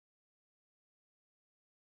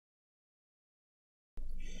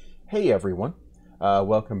Hey everyone,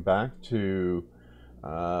 welcome back to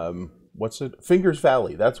Fingers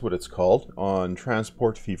Valley. That's what it's called on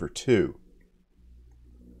Transport Fever 2.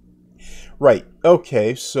 Right.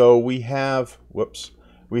 Okay. So we have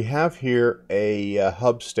here a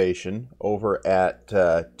hub station over at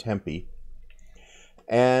Tempe,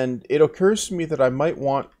 and it occurs to me that I might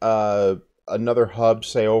want another hub,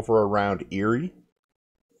 say over around Erie,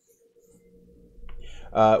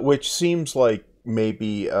 which seems like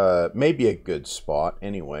maybe a good spot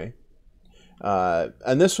anyway.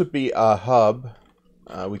 And this would be a hub.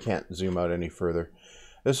 We can't zoom out any further.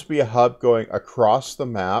 This would be a hub going across the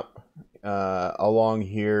map along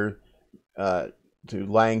here to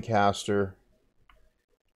Lancaster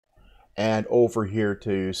and over here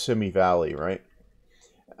to Simi Valley, right?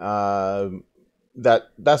 That's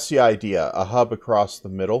the idea. A hub across the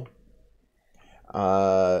middle,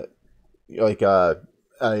 uh, like a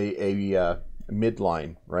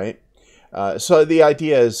midline, right? So the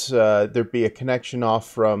idea is there'd be a connection off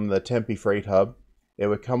from the Tempe Freight Hub. It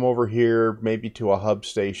would come over here, maybe to a hub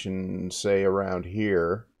station, say around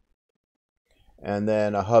here, and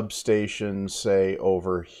then a hub station, say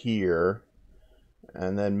over here,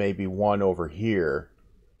 and then maybe one over here.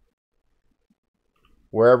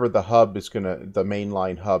 Wherever the hub is the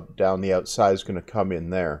mainline hub down the outside is gonna come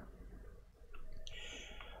in there.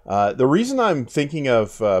 The reason I'm thinking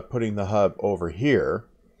of putting the hub over here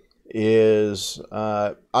is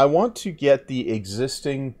I want to get the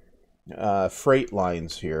existing freight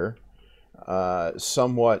lines here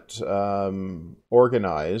somewhat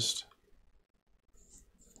organized.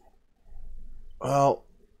 Well,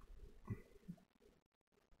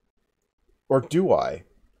 or do I?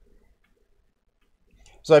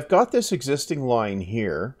 So I've got this existing line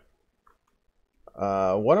here.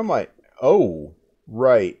 What am I? Oh,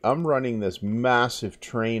 right. I'm running this massive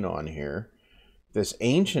train on here. This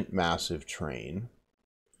ancient massive train.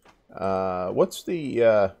 What's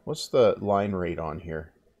the line rate on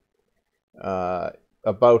here?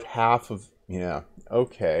 About half of, yeah.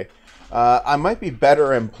 Okay. I might be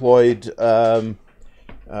better employed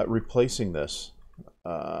replacing this.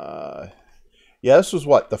 Yeah, this was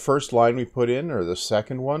what, the first line we put in, or the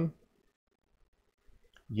second one?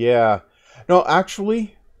 Yeah. No,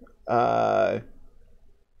 actually, oh,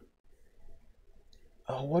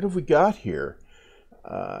 what have we got here?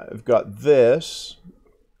 I've got this.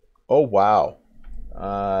 Oh, wow.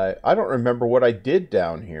 I don't remember what I did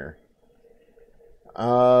down here.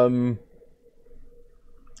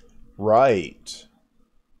 Right.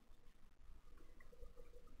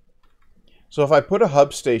 So if I put a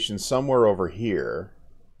hub station somewhere over here,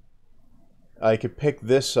 I could pick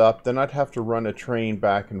this up. Then I'd have to run a train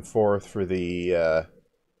back and forth for the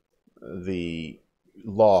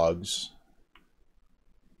logs.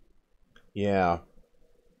 Yeah.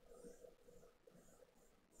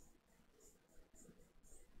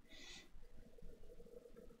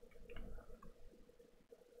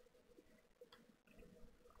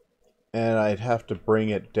 And I'd have to bring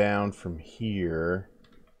it down from here.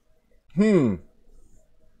 Hmm.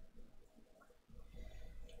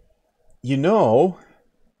 You know,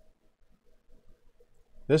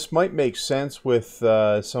 this might make sense with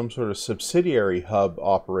some sort of subsidiary hub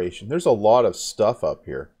operation. There's a lot of stuff up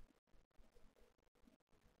here.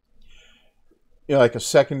 You know, like a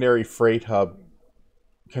secondary freight hub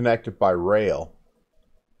connected by rail.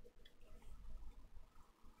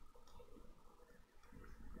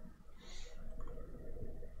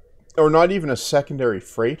 Or not even a secondary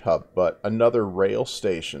freight hub, but another rail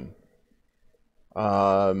station.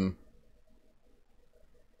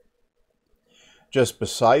 Just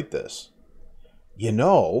beside this. You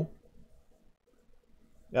know,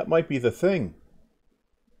 that might be the thing.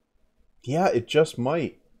 Yeah, it just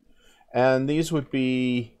might. And these would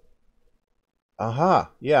be...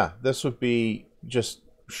 Aha, yeah, this would be just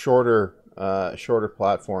shorter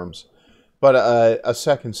platforms. But a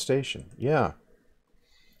second station, yeah.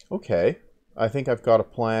 Okay, I think I've got a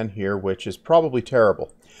plan here, which is probably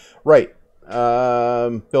terrible. Right,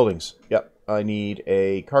 buildings. Yep, I need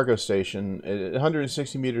a cargo station.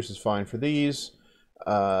 160 meters is fine for these.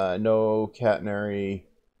 No catenary.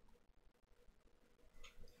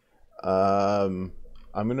 I'm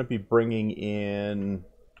going to be bringing in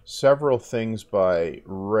several things by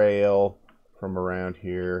rail from around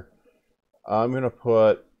here. I'm going to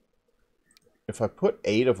put, if I put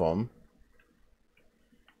 8 of them,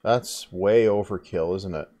 that's way overkill,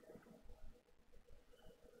 isn't it?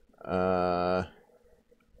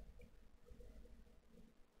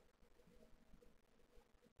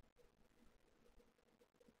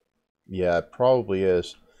 Yeah, it probably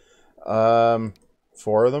is. 4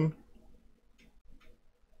 of them?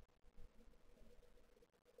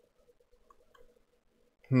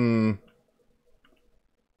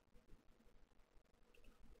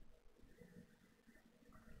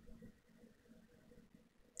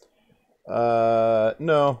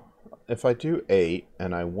 No. If I do 8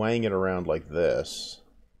 and I wang it around like this,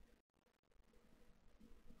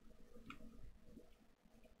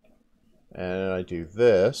 and I do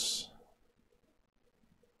this,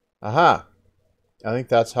 aha! I think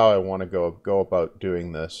that's how I want to go about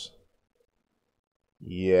doing this.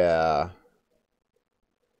 Yeah.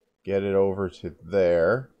 Get it over to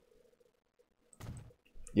there.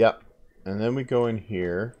 Yep. And then we go in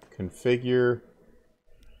here, configure,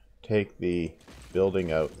 take the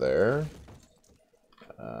building out there.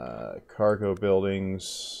 Cargo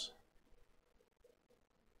buildings.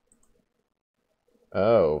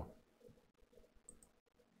 Oh.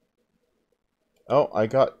 Oh, I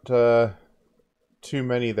got too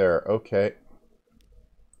many there. Okay.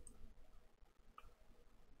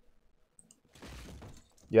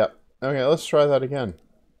 Yep. Okay, let's try that again.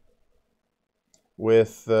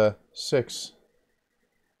 With 6.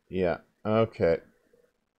 Yeah. Okay.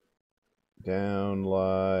 Down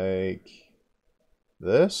like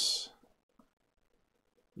this.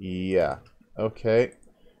 Yeah. Okay.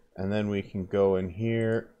 And then we can go in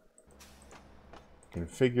here,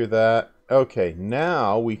 configure that. Okay,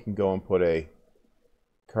 now we can go and put a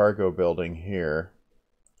cargo building here.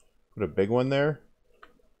 Put a big one there?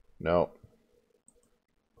 No.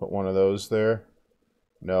 Put one of those there?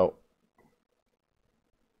 No.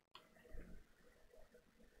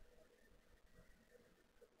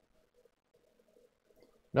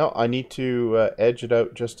 No, I need to edge it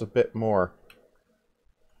out just a bit more.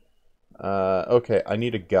 Okay, I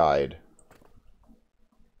need a guide.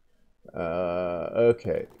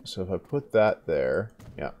 Okay, so if I put that there,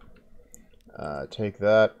 yeah. Take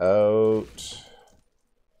that out.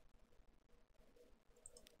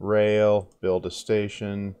 Rail, build a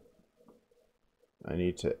station. I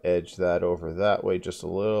need to edge that over that way just a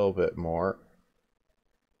little bit more.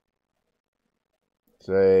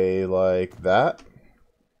 Say like that.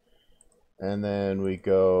 And then we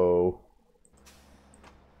go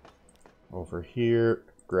over here,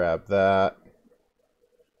 grab that.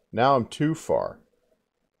 Now I'm too far.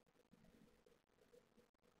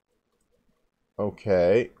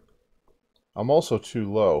 Okay. I'm also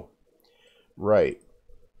too low. Right.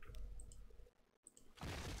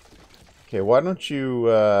 Okay, why don't you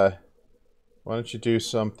do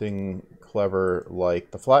something clever like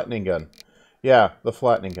the flattening gun? Yeah, the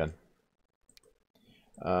flattening gun.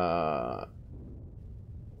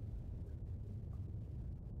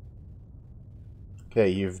 Okay,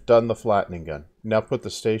 you've done the flattening gun. Now put the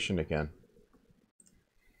station again.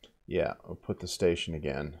 Yeah, I'll put the station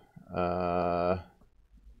again. And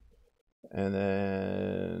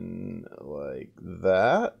then like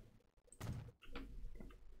that.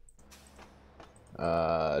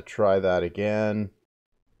 Try that again.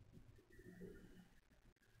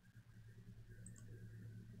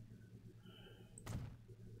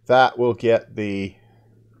 That will get the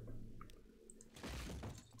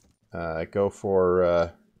go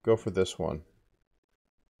for this one.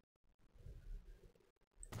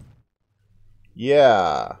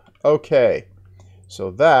 Yeah. Okay.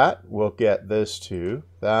 So that will get this to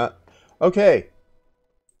that. Okay.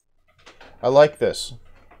 I like this.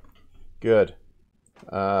 Good.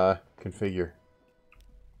 Configure.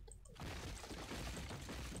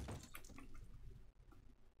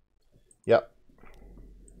 Yep.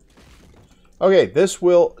 Okay, this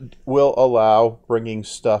will allow bringing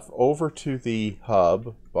stuff over to the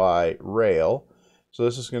hub by rail. So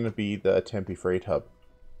this is going to be the Tempe Freight Hub.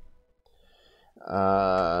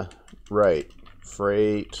 Right.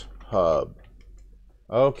 Freight Hub.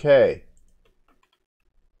 Okay.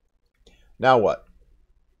 Now what?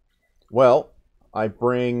 Well, I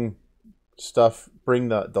bring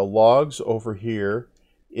the logs over here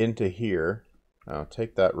into here. I'll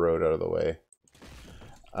take that road out of the way.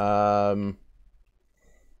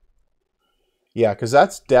 Yeah, because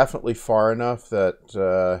that's definitely far enough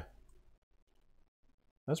that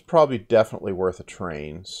that's probably definitely worth a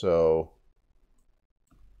train. So,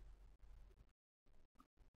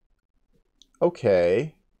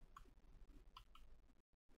 okay.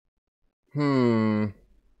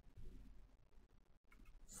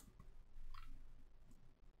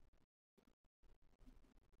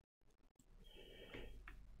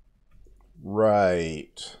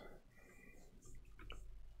 Right.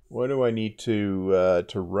 What do I need to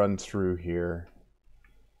run through here?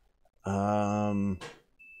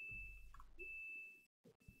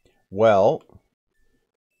 Well,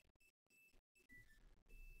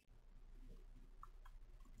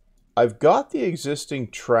 I've got the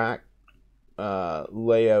existing track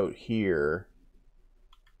layout here.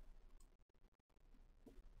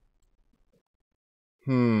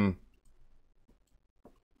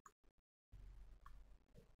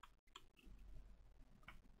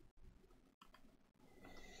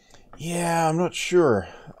 Yeah, I'm not sure.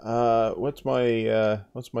 What's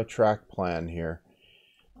my track plan here?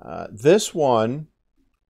 This one.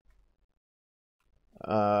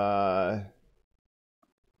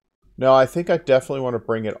 No, I think I definitely want to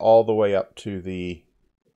bring it all the way up to the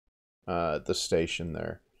station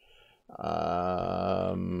there.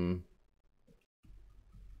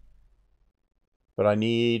 But I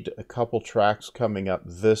need a couple tracks coming up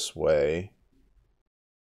this way.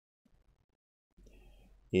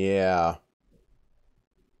 Yeah.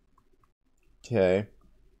 Okay.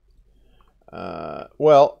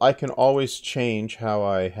 Well, I can always change how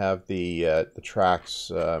I have the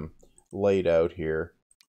tracks laid out here.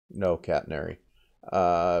 No, catenary.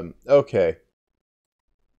 Okay.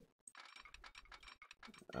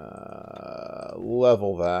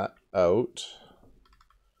 Level that out.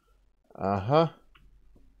 Uh-huh.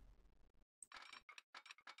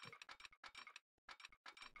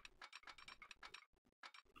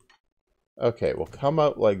 Okay, we'll come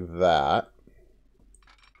out like that.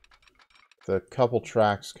 The couple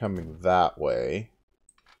tracks coming that way.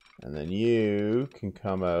 And then you can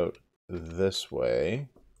come out this way.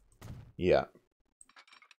 Yeah.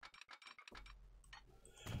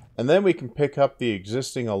 And then we can pick up the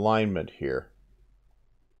existing alignment here.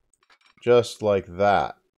 Just like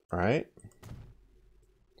that, right?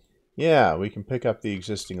 Yeah, we can pick up the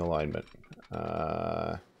existing alignment.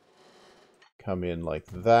 Come in like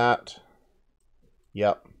that.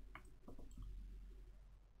 Yep.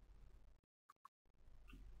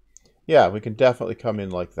 Yeah, we can definitely come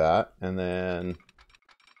in like that. And then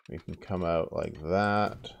we can come out like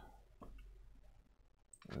that.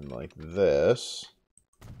 And like this.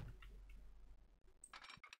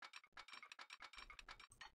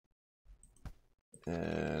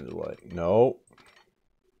 And like, no.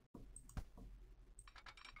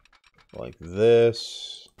 Like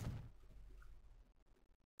this.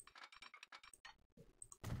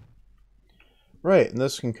 Right, and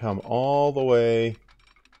this can come all the way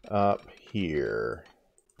up here.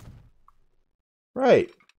 Right.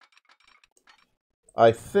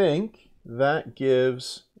 I think that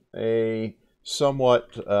gives a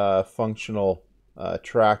somewhat functional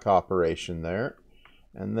track operation there.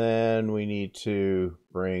 And then we need to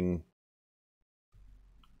bring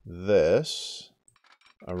this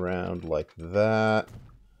around like that.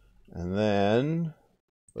 And then,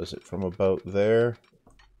 was it from about there?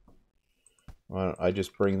 Why don't I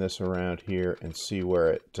just bring this around here and see where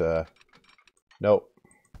it... nope.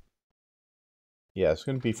 Yeah, it's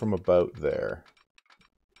going to be from about there.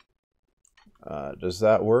 Does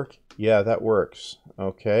that work? Yeah, that works.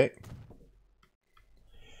 Okay.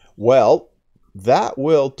 Well, that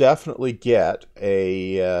will definitely get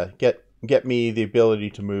a get me the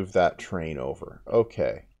ability to move that train over.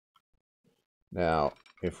 Okay. Now,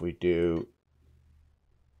 if we do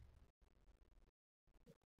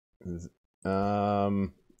no,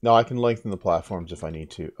 I can lengthen the platforms if I need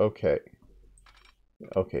to. Okay.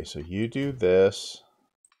 Okay, so you do this.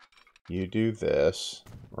 You do this,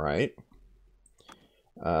 right?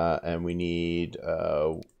 And we need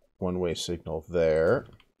a one-way signal there.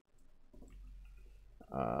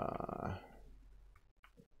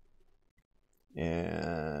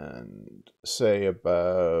 And say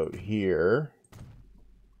about here.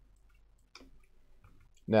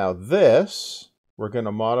 Now this, we're going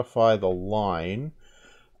to modify the line.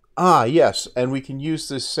 Ah, yes, and we can use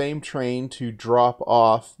this same train to drop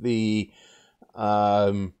off the...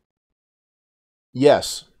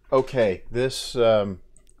 yes, okay, this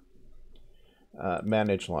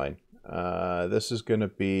manage line. This is going to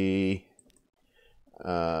be...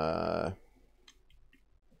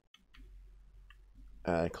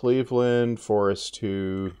 Cleveland, Forest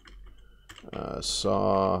to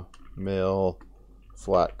Sawmill,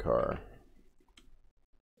 Flat Car.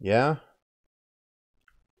 Yeah?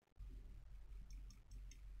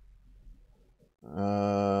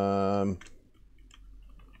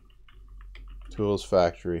 Tools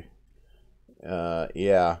Factory.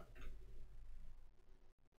 Yeah.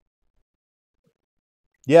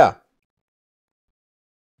 Yeah.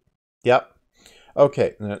 Yep.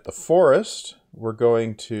 Okay, and at the forest, we're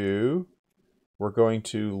going to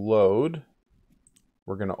load.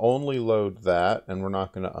 We're going to only load that, and we're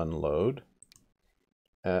not going to unload.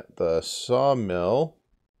 At the sawmill,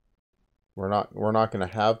 we're not going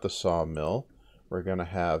to have the sawmill. We're going to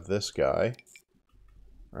have this guy,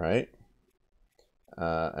 right?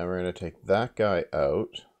 And we're going to take that guy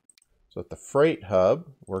out. So at the freight hub,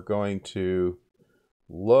 we're going to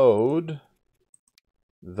load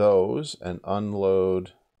those and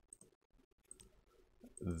unload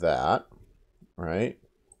that, right?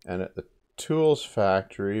 And at the tools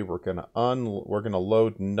factory, we're gonna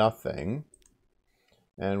load nothing,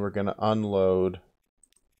 and we're gonna unload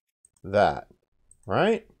that,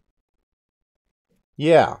 right?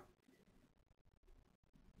 Yeah.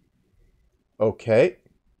 Okay.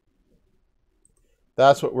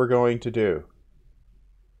 That's what we're going to do.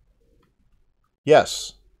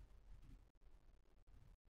 Yes.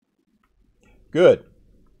 Good.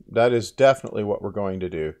 That is definitely what we're going to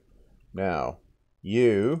do. Now,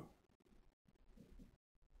 you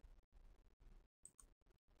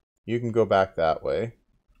can go back that way.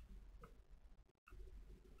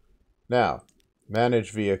 Now, manage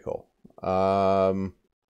vehicle. Okay,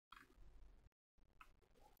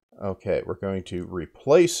 we're going to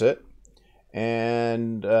replace it.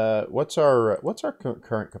 And what's our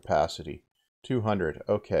current capacity? 200.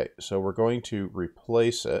 Okay, so we're going to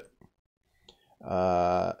replace it.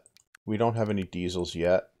 We don't have any diesels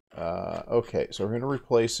yet. Okay, so we're going to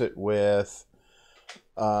replace it with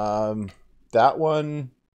that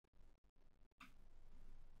one.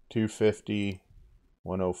 250,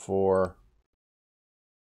 104.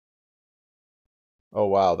 Oh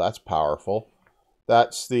wow, that's powerful.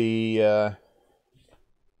 That's the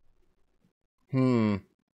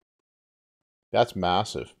that's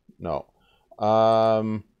massive. No.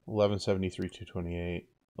 1173, 228,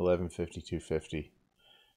 1150, 250.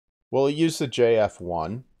 We'll use the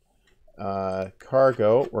JF1.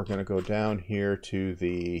 Cargo, we're going to go down here to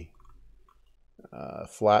the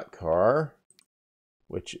flat car,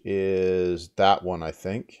 which is that one, I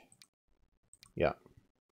think. Yeah.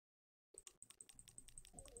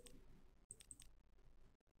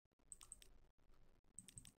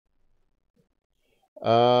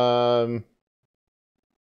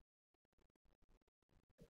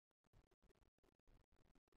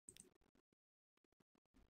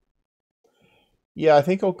 Yeah, I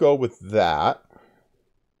think I'll go with that.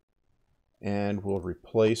 And we'll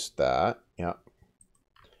replace that. Yeah.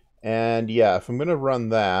 And yeah, if I'm going to run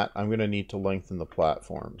that, I'm going to need to lengthen the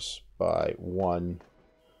platforms by one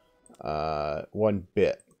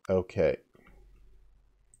bit. Okay.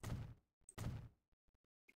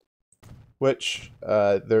 Which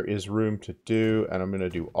there is room to do, and I'm going to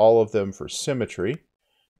do all of them for symmetry.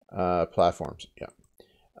 Platforms,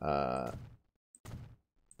 yeah.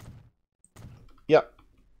 Yep.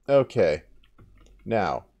 Okay.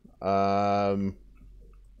 Now, I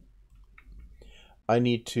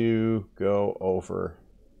need to go over.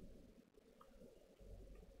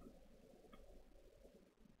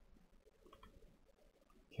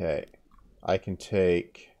 Okay. I can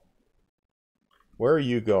take. Where are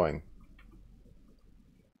you going?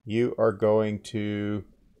 You are going to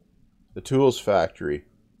the tools factory.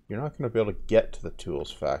 You're not going to be able to get to the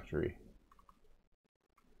tools factory.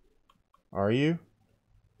 Are you?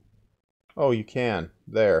 Oh, you can.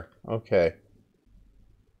 There. Okay.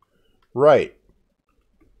 Right.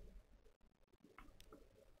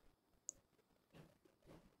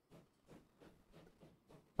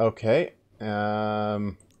 Okay.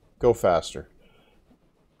 Go faster.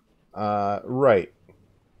 Right.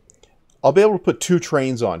 I'll be able to put 2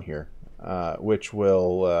 trains on here, which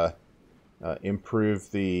will improve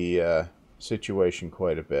the situation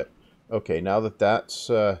quite a bit. Okay, now that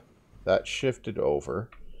that's shifted over,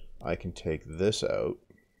 I can take this out.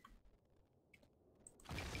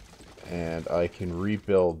 And I can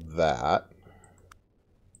rebuild that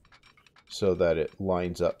so that it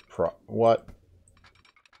lines up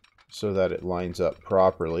so that it lines up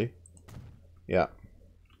properly. Yeah.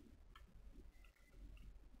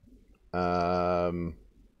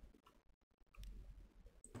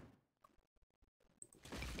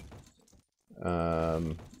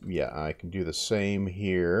 Yeah, I can do the same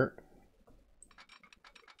here.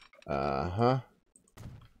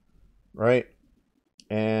 Right.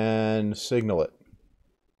 And signal it.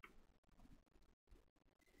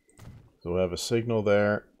 So we'll have a signal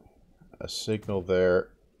there, a signal there.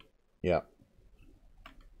 Yeah. I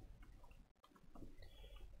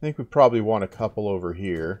think we probably want a couple over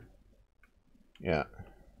here. Yeah.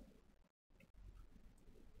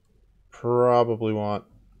 Probably want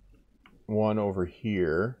one over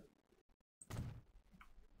here.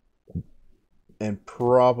 And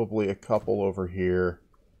probably a couple over here.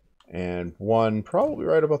 And one probably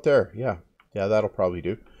right about there. Yeah. Yeah, that'll probably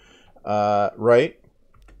do. Right.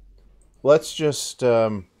 Let's just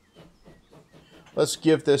let's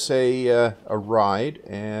give this a ride,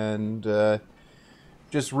 and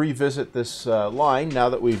just revisit this line now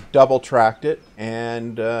that we've double tracked it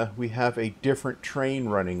and we have a different train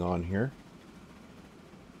running on here.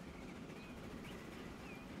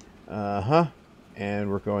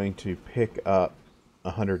 And we're going to pick up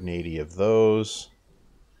 180 of those.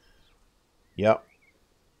 Yep.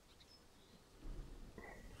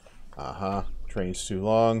 Train's too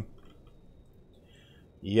long.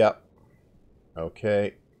 Yep.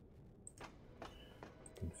 Okay.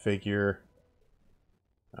 Configure.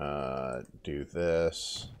 Do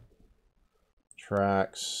this.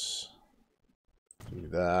 Tracks. Do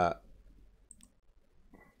that.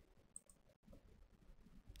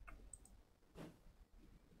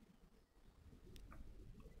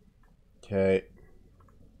 Okay.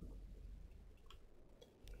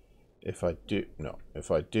 If I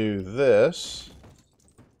do this,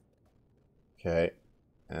 okay,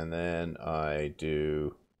 and then I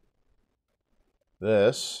do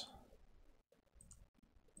this,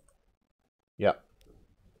 yep,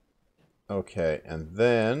 okay, and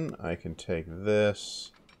then I can take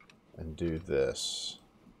this and do this,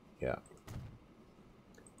 yeah.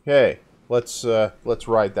 Okay, let's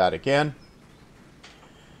ride that again.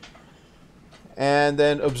 And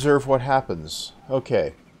then observe what happens.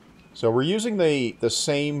 Okay, so we're using the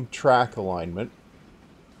same track alignment.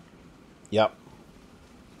 Yep.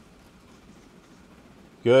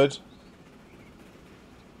 Good.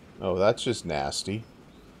 Oh, that's just nasty.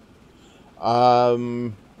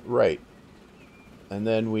 Right. And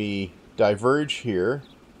then we diverge here.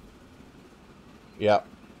 Yep.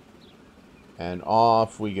 And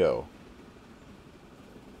off we go.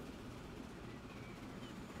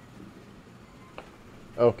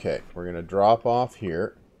 Okay, we're going to drop off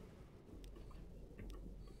here.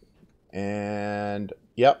 And,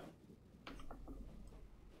 yep.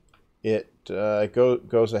 It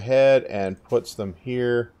goes ahead and puts them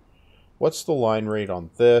here. What's the line rate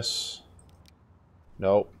on this?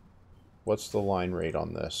 Nope. What's the line rate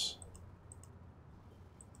on this?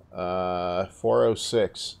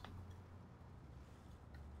 406.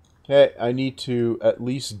 Okay, I need to at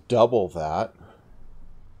least double that.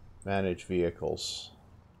 Manage vehicles.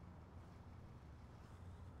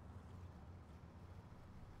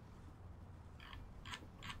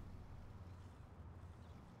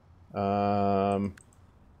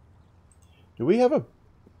 Do we have a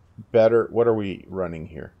better... What are we running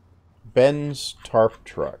here? Ben's tarp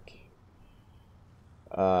truck.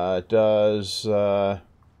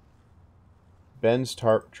 Ben's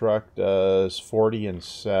tarp truck does 40 and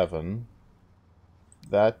 7.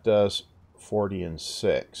 That does 40 and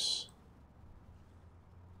 6.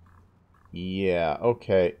 Yeah,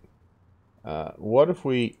 okay. What if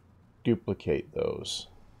we duplicate those?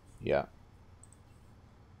 Yeah.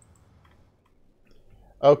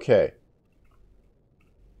 Okay.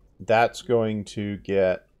 That's going to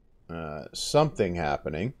get something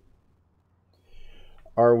happening.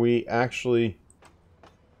 Are we actually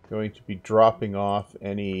going to be dropping off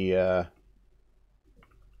any... Okay,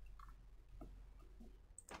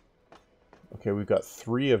 we've got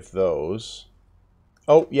 3 of those.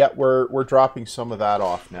 Oh, yeah, we're dropping some of that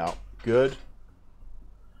off now. Good.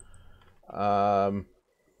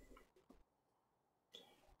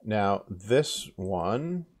 Now, this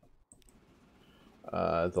one,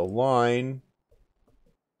 the line...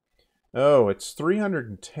 Oh, it's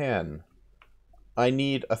 310. I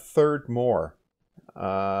need a third more.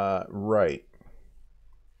 Right.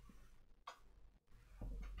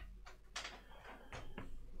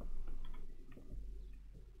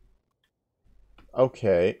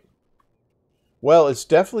 Okay. Well, it's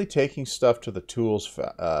definitely taking stuff to the tools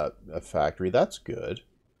factory. That's good.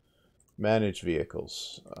 Manage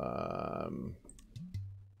vehicles.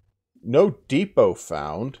 No depot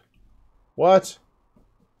found. What?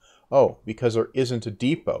 Oh, because there isn't a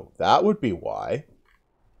depot. That would be why.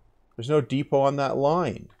 There's no depot on that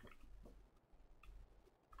line.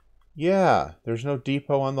 Yeah, there's no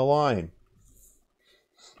depot on the line.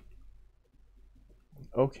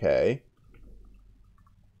 Okay.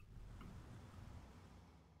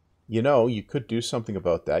 You know, you could do something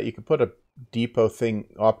about that. You could put a depot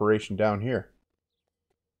operation down here.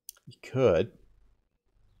 You could.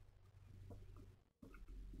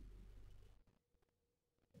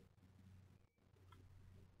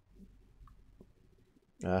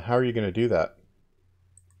 How are you going to do that?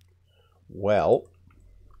 Well,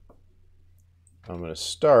 I'm going to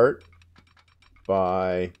start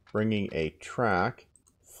by bringing a track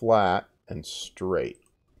flat and straight.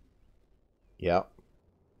 Yep.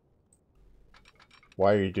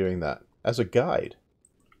 Why are you doing that? As a guide.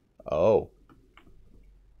 Oh.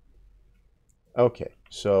 Okay,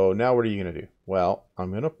 so now what are you going to do? Well,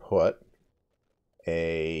 I'm going to put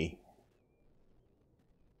a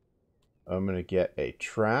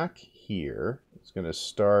track here. It's going to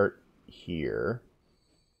start here.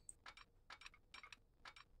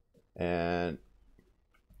 And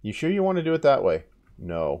you sure you want to do it that way?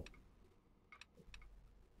 No.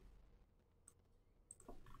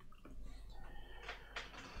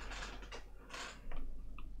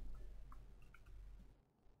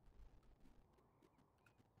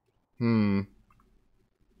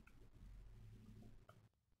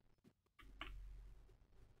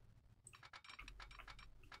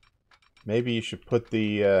 Maybe you should put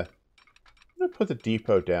the I'm gonna put the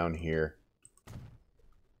depot down here.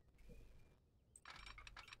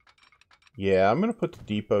 Yeah, I'm gonna put the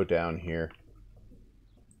depot down here.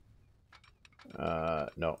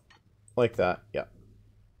 No. Like that, yeah.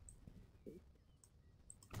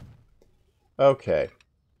 Okay.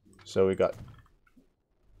 So we got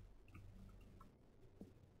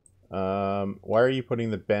why are you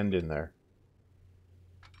putting the bend in there?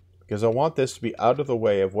 Because I want this to be out of the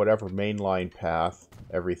way of whatever mainline path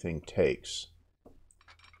everything takes.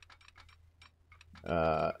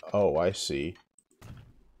 Oh, I see.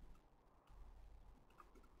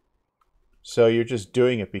 So you're just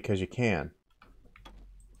doing it because you can.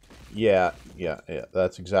 Yeah,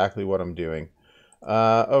 that's exactly what I'm doing.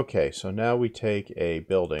 Okay, so now we take a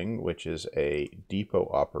building, which is a depot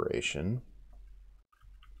operation.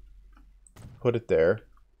 Put it there.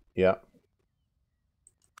 Yeah.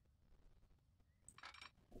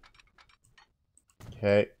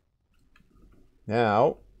 Okay.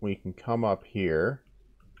 Now we can come up here.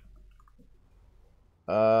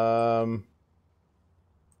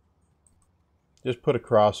 Just put a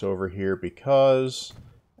cross over here because,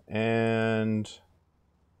 and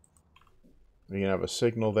we can have a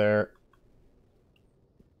signal there.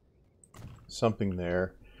 Something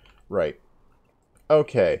there. Right.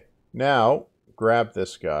 Okay. Now grab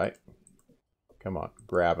this guy. Come on,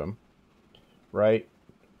 grab him. Right.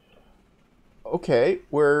 Okay,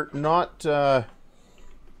 we're not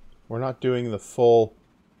doing the full.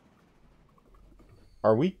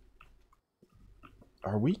 Are we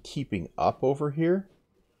keeping up over here?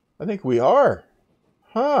 I think we are.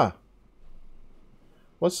 Huh.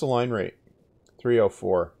 What's the line rate?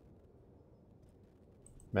 304.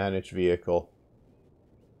 Manage vehicle.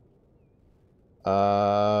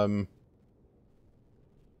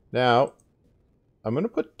 Now, I'm going to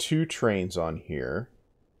put 2 trains on here.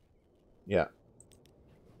 Yeah.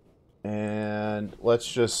 And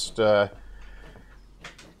let's just come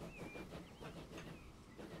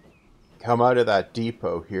out of that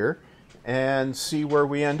depot here and see where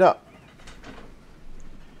we end up.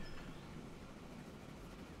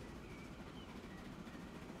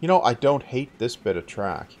 You know, I don't hate this bit of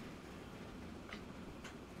track.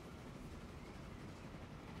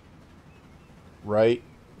 Right?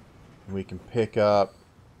 We can pick up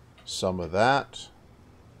some of that.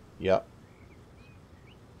 Yep.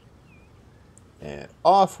 And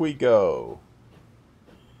off we go.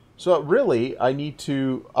 So really, I need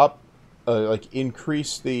to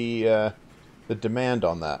increase the demand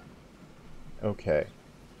on that. Okay.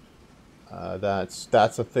 That's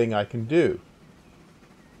a thing I can do.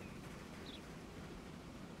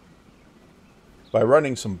 By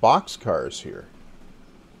running some boxcars here.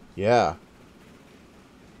 Yeah.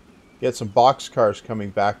 Get some boxcars coming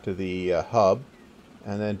back to the hub,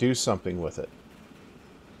 and then do something with it.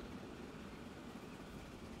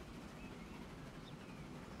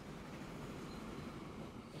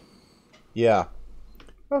 Yeah.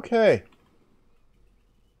 Okay.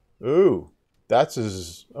 Ooh. That's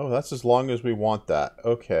as long as we want that.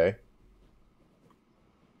 Okay.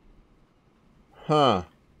 Huh.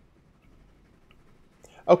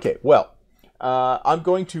 Okay, well, I'm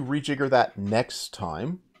going to rejigger that next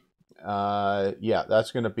time. Yeah,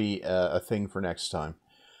 that's going to be a thing for next time.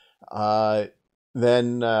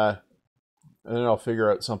 Then I'll figure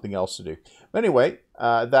out something else to do. But anyway,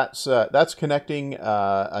 that's connecting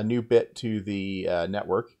a new bit to the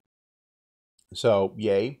network. So,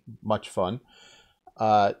 yay, much fun.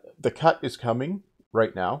 The cut is coming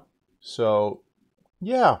right now. So,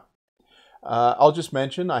 yeah. I'll just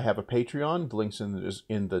mention I have a Patreon. The link's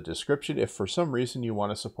in the description if for some reason you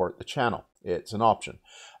want to support the channel. It's an option.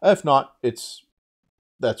 If not,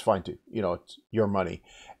 that's fine too. You know, it's your money.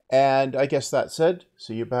 And I guess that said,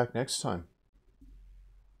 see you back next time.